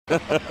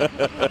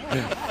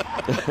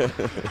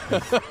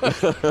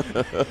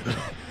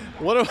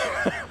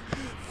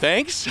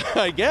Thanks,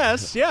 I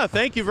guess. Yeah,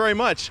 thank you very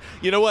much.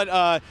 You know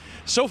what?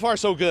 So far,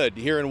 so good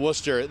here in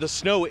Worcester. The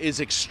snow is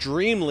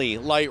extremely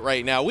light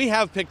right now. We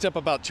have picked up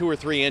about 2 or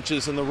 3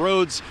 inches, and the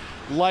roads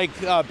like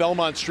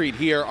Belmont Street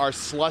here are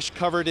slush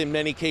covered in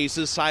many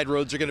cases. Side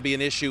roads are going to be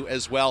an issue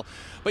as well.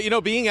 But, you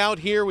know, being out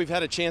here, we've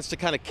had a chance to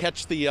kind of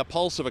catch the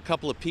pulse of a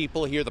couple of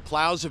people here. The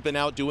plows have been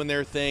out doing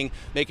their thing,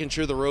 making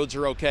sure the roads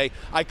are okay.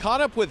 I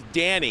caught up with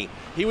Danny.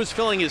 He was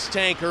filling his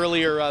tank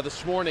earlier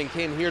this morning,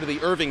 came here to the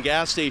Irving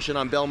gas station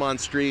on Belmont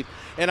Street,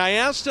 and I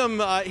asked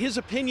him his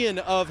opinion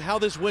of how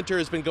this winter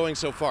has been going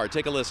so far.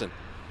 Take a listen.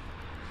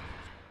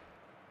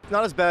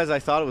 Not as bad as I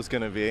thought it was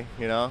going to be,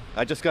 you know.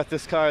 I just got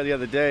this car the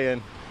other day,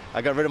 and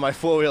I got rid of my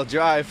four-wheel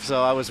drive,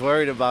 so I was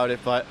worried about it,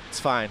 but it's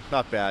fine,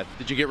 not bad.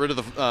 Did you get rid of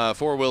the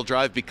four-wheel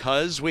drive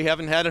because we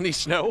haven't had any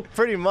snow?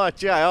 Pretty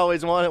much, yeah. I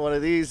always wanted one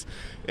of these,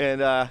 and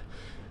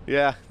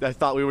yeah, I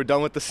thought we were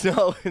done with the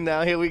snow, and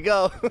now here we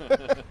go.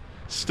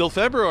 Still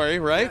February,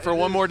 right? Yeah, for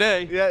one more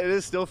day. Yeah, it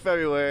is still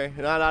February.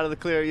 Not out of the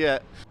clear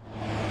yet.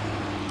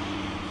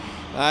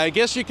 I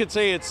guess you could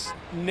say it's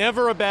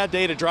never a bad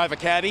day to drive a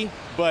caddy,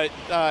 but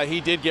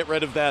he did get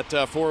rid of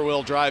that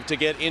four-wheel drive to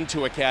get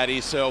into a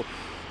caddy, so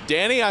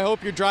Danny, I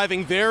hope you're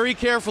driving very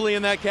carefully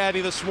in that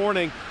caddy this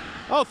morning.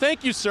 Oh,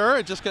 thank you, sir.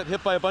 I just got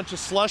hit by a bunch of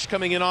slush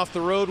coming in off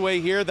the roadway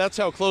here. That's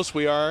how close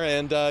we are.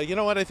 And you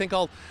know what? I think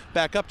I'll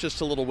back up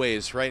just a little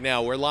ways right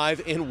now. We're live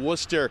in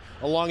Worcester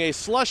along a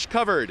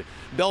slush-covered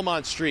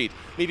Belmont Street.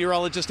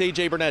 Meteorologist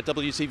A.J. Burnett,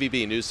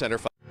 WCVB News Center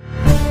 5.